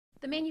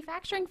The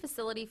manufacturing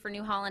facility for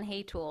New Holland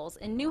hay tools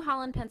in New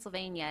Holland,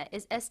 Pennsylvania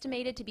is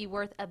estimated to be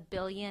worth $1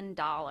 billion.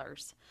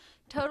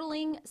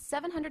 Totaling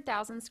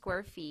 700,000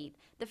 square feet,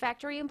 the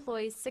factory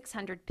employs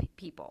 600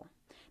 people.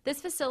 This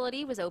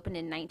facility was opened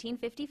in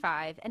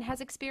 1955 and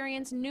has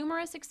experienced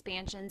numerous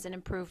expansions and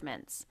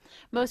improvements.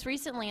 Most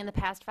recently, in the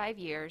past 5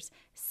 years,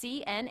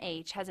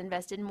 CNH has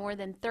invested more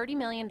than $30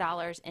 million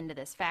into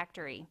this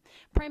factory,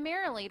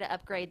 primarily to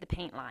upgrade the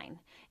paint line.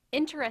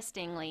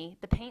 Interestingly,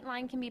 the paint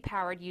line can be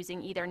powered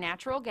using either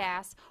natural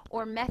gas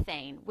or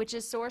methane, which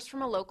is sourced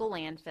from a local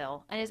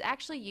landfill and is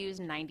actually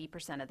used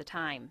 90% of the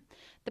time.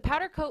 The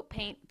powder coat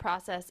paint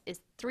process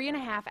is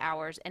 3.5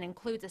 hours and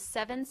includes a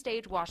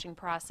 7-stage washing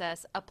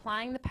process,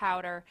 applying the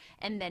powder,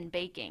 and then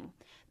baking.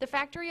 The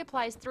factory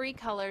applies 3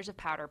 colors of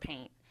powder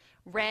paint: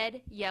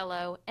 red,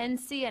 yellow, and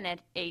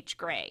CNH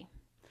gray.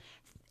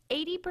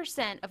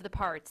 80% of the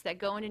parts that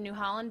go into New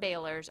Holland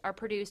balers are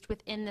produced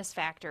within this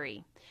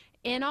factory.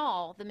 In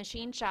all, the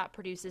machine shop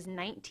produces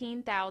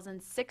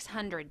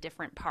 19,600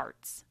 different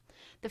parts.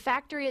 The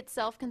factory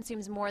itself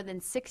consumes more than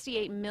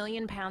 68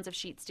 million pounds of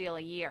sheet steel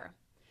a year.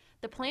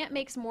 The plant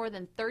makes more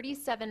than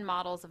 37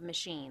 models of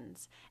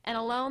machines, and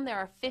alone there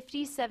are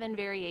 57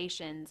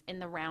 variations in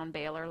the round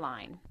baler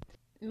line.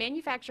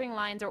 Manufacturing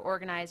lines are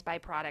organized by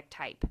product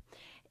type.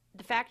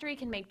 The factory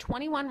can make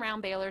 21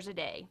 round balers a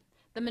day.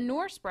 The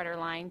manure spreader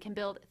line can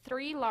build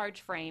 3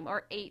 large frame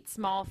or 8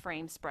 small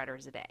frame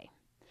spreaders a day.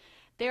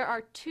 There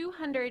are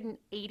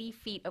 280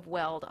 feet of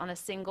weld on a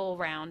single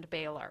round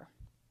baler.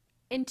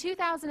 In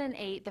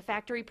 2008, the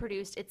factory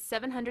produced its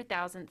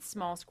 700,000th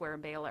small square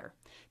baler.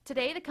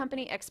 Today, the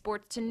company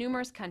exports to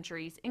numerous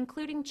countries,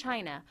 including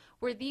China,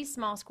 where these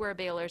small square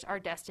balers are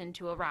destined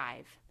to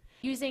arrive.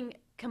 Using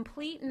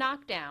complete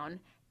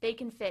knockdown, they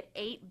can fit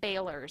 8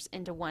 balers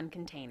into one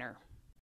container.